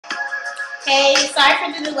Hey,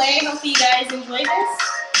 sorry for the delay. Hopefully you guys enjoyed this.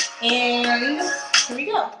 And here we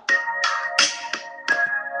go.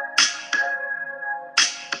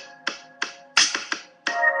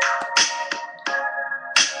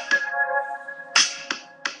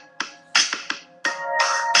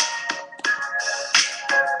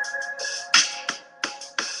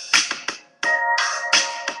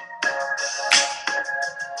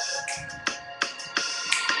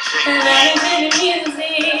 Right into the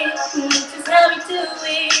music, this is how we do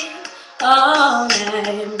it. All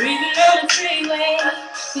night, breathing on the freeway.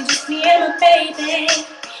 Just me and my baby,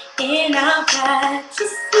 in our ride,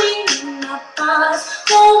 just me and my boss.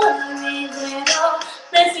 No worries at all,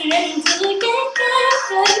 listening to it.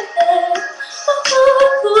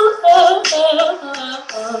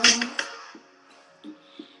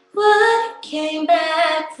 What came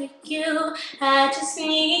back for you? I just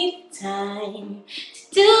need time to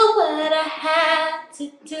do what I have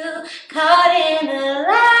to do. Caught in a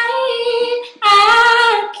line,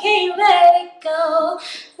 I can't let it go.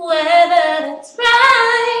 Whether that's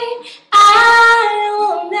right, I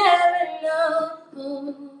will never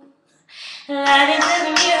know. Right into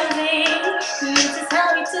the music, this is how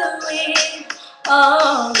we do it.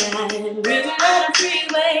 All night, breathing on the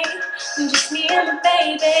freeway, just me and my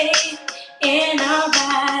baby, in our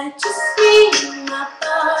ride, just me and my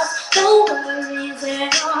boss. No worries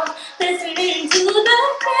at all, listening to the music.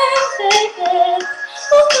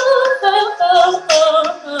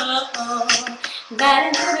 Right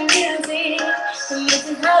into the music, and this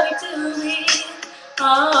is how we do it.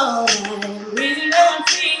 All night, breathing on the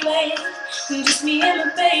freeway, just me and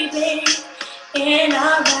my baby, in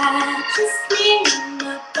our ride, just me.